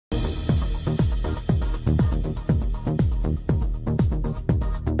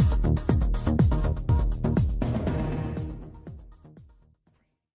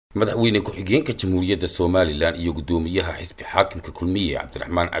madaxweyne ku-xigeenka jamhuuriyadda Soomaaliland iyo gudoomiyaha xisbi xaakimka kulmiye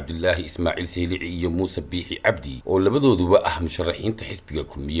Cabdiraxmaan Cabdullaahi Ismaaciil Sayli iyo Muuse Biixi Cabdi oo labadooduba ah musharaxiinta xisbiga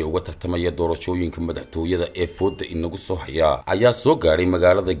kulmiye uga tartamaya doorashooyinka madaxtooyada ee fooda inagu soo haya ayaa soo gaaray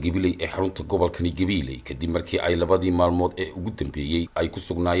magaalada Gabiley ee xarunta gobolka Gabiley kadib markii ay labadii maalmood ee ugu dambeeyay ay ku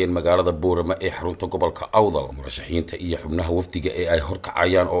sugnaayeen magaalada Boorama ee xarunta gobolka Awdal. murashaxiinta iyo xubnaha wafdiga ee ay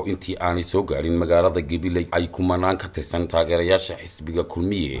horkacayaan oo intii aanay soo gaarin magaalada Gabiley ay kumanaan ka tirsan taageerayaasha xisbiga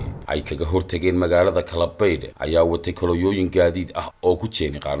kulmiye ay kaga hortageen magaalada Kalabayd ayaa watay kolooyooyin gaadiid ah oo ku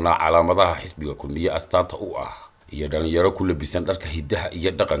jeeni qaarna calaamadaha xisbiga kulmiye astaanta u ah iyo dhalinyaro ku labisan dharka hidaha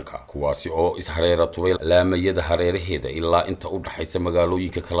iyo dhaqanka kuwaasi oo ishareera tubay laamayada hareeraheeda ilaa inta u dhaxaysa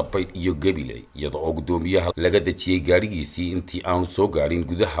magaalooyinka Kalabayd iyo Gabiley iyada oo gudoomiyaha laga dajiyay gaarigiisii intii aanu soo gaarin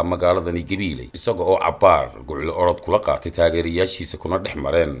gudaha magaaladani Gabiley isaga oo cabaar gocol orod kula qaatay taageerayaashiisa kuna dhex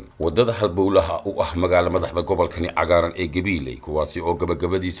mareen wadada halbowlaha u ah magaalada madaxda gobolkani cagaaran ee Gabiley kuwaasi oo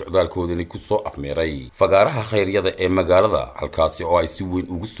gabagabadii socdaalkoodani ku soo afmeeray fagaaraha khayryada ee magaalada halkaasi oo ay si weyn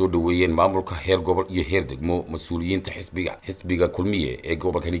ugu soo dhaweeyeen maamulka heer gobol iyo heer degmo xisbiga kulmiye ee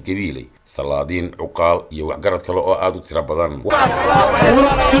gobolkani Gabiley salaadiin cuqaal iyo waxgarad kale oo aad u tiro badan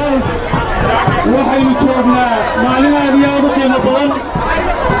waxaynu joognaa maalin aad iyo aad u qiimo badan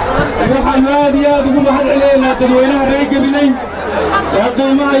waxaan aad iyo aad ugu mahad celinaynaa dadweynaha reer Gabiley ee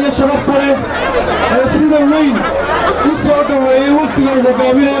qiimaha iyo sharafta leh ee sida weyn u soo dhaweeyay waqtiga uu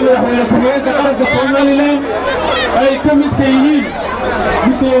hogaaminaya madaxweyne ku-xigeenka qaranka Soomaaliland ay ka mid ka yihiin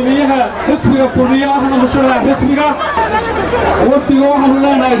gudoomiyaha xisbiga kulmiye ahna musharaxa xisbiga wafdiga waxaanu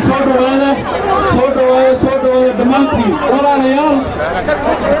leenahay soo dhawaada dhammaantiin walaalayaal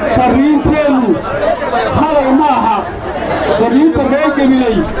fariinteenu hadal ma aha fariinta reer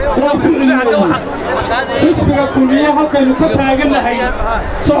Gabiley waa ficil weyn xisbiga kulmiye halkaynu ka taagannahay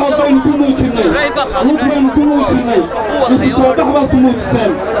socod baynu ku muujinay lug baynu ku muujinay isu soo bax baad ku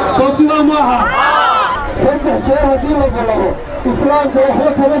muujiseen soo sidaa ma aha saddex jeer haddii la galabo islaamka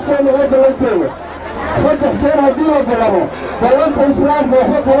waxba kama soo noqo ballanteeda saddex jeer haddii la galabo ballanta islaamka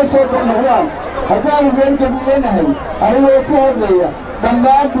waxba kama soo noqdaan haddaanu reer Gabiley nahay anigoo ku hadlaya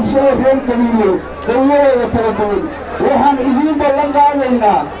dhammaan bulshada reer Gabiley dawladooda kala duwan waxaan idiin ballan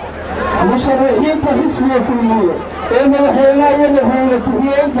qaadaynaa musharaxiinta xisbiga kulmiye ee madaxweynaha iyo madaxweyne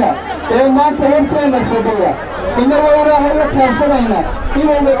ku-xigeenka ee maanta horteena fadhiya inagoo ilaahay la kaashanayna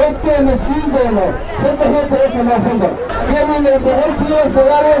inaynu codkeenna siin doono 13 Noofembar Gabiley boqolkiiba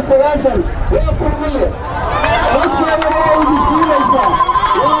 99 waa kulmiye codkeena waa idin siinaysaa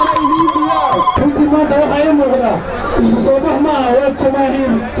waana idin diyaar runtii maanta waxaa ii muuqda isu soo bax maaha waa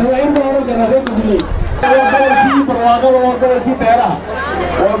jamaahiir baa oran karaa reer Gabiley waa gobolkii barwaaqada waa gobolkii beeraha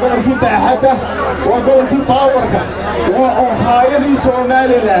waa gobolkii baaxadda waa gobolkii baawarka waa oohaayadii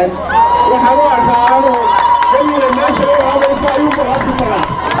Soomaaliland waxaan u arkaa anuu Gabiley meesha u hadaysa ayuu barxad ku tagaa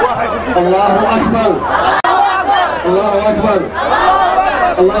Allahu akbar Allahu akbar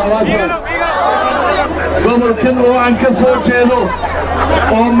Allahu akbar gobolkan oo aan ka soo jeedo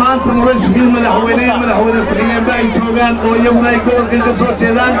oo maanta murashaxiin madaxweyne ku-xigeenba ay joogaan oo iyaguna ay gobolkan ka soo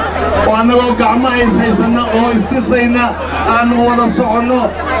jeedaan oo annagoo gacmaha ishaysana oo isdhisayna aanu wada soconno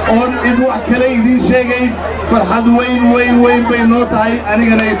oon cid wax kale idiin sheegayn farxad weyn bay noo tahay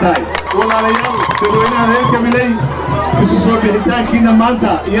anigana ay tahay walaalayaal dadweynaha reer Gabiley isu soo bixitaankiina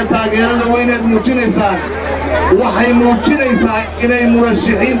maanta iyo taageerada weyneed muujinaysaan waxay muujinaysaa inay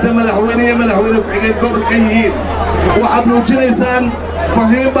murashaxiinta madaxweyne iyo madaxweyne ku-xigeen gobolka yihiin waxaad muujinaysaan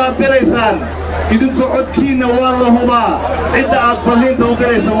fariin baad diraysaan idinku codkiinna waa la hubaa cidda aad fariinta u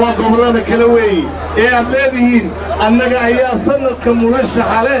diraysa waa gobollada kale weeyi ee aad leedihiin annaga ayaa sanadka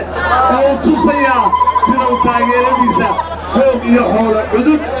murashaxa leh oo tusayaa sida uu taageeradiisa xoog iyo xoolo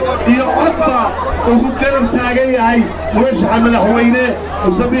cudud iyo codba ugu garab taagan yahay murashaxa madaxweyne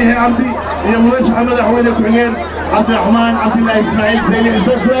Muuse Biixi Cabdi iyo murashaxa madaxweyne ku-xigeen Cabdiraxmaan Cabdullaahi Ismaaciil Sayli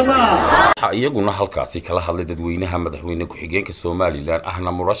waxaa iyaguna halkaasi kala hadlay dadweynaha madaxweyne ku-xigeenka Soomaaliland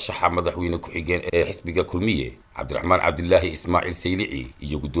ahna murashaxa madaxweyne ku-xigeen ee xisbiga kulmiye Cabdiraxmaan Cabdullaahi Ismaaciil Sayli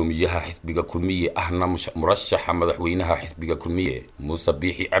iyo gudoomiyaha xisbiga kulmiye ahna murashaxa madaxweynaha xisbiga kulmiye Muuse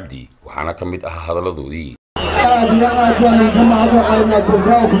Biixi Cabdi waxaana ka mid ah hadaladoodii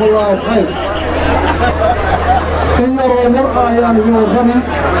جزاكم الله خير إن الرمر يعني يوغني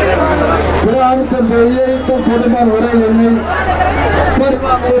بلا تنبيهي تنفذ من وليني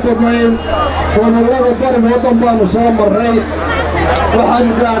مرقى قوتين ونالله برم وطنبا مسام الرئي وحن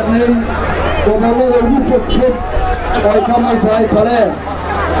قادني ونالله يوفق فك ويكمل تاي تلاه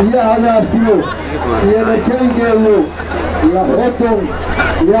إيا هذا أفتيو إيا لكين قيلو يا حطم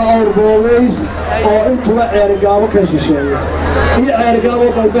يا أربوغيس أو أنتوا عرقابو كشيشية إيه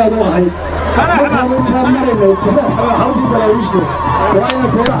عرقابو قلبات واحد مقامو كامرين حوتي تلاويشنا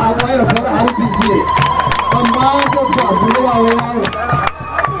وأين فرحة حوتي زيري أما أنت تحصل الله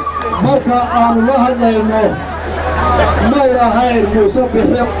مركا عن الله الليمو ما يراهير موسى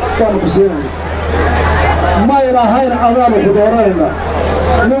بحيق كان بسيري ما يراهير عذاب خضورينا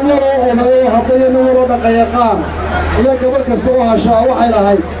نمرو أولو هطي نمرو دقيقان إيا قبل كستوها شاء وحي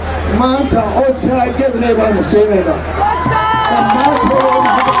لهي ما أنت عود كان قبل يبقى المسيرينا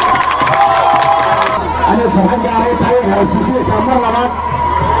أنا فرحان علي طيب هالسيسي سامر لبات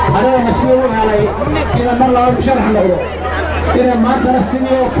أنا مسيري علي إلى مرة مشرح نقول إلى ما ترسمي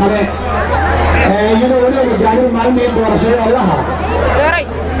وكذا يلو قالوا معلمين ورشيء الله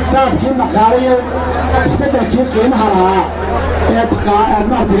دار كنا قارية استدعى كيف قيمها لها يبقى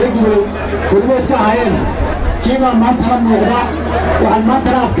ما تريدوا والبيت كهين كيما ما ترى مغرى وعن ما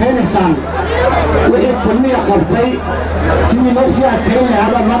ترى كين إنسان وحيد كلمية قبطي سيني نفسي أكين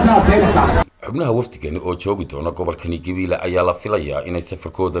هذا ما ترى كين إنسان xubnaha wafdigani oo joogi doona gobolkani Gabiile ayaa la filayaa inay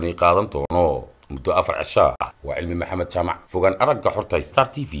safarkoodani qaadan doono muddo 4 cisho ah waa cilmi maxamed jaamac fogaan aragga xorta Star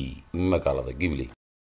TV magaalada Gabiile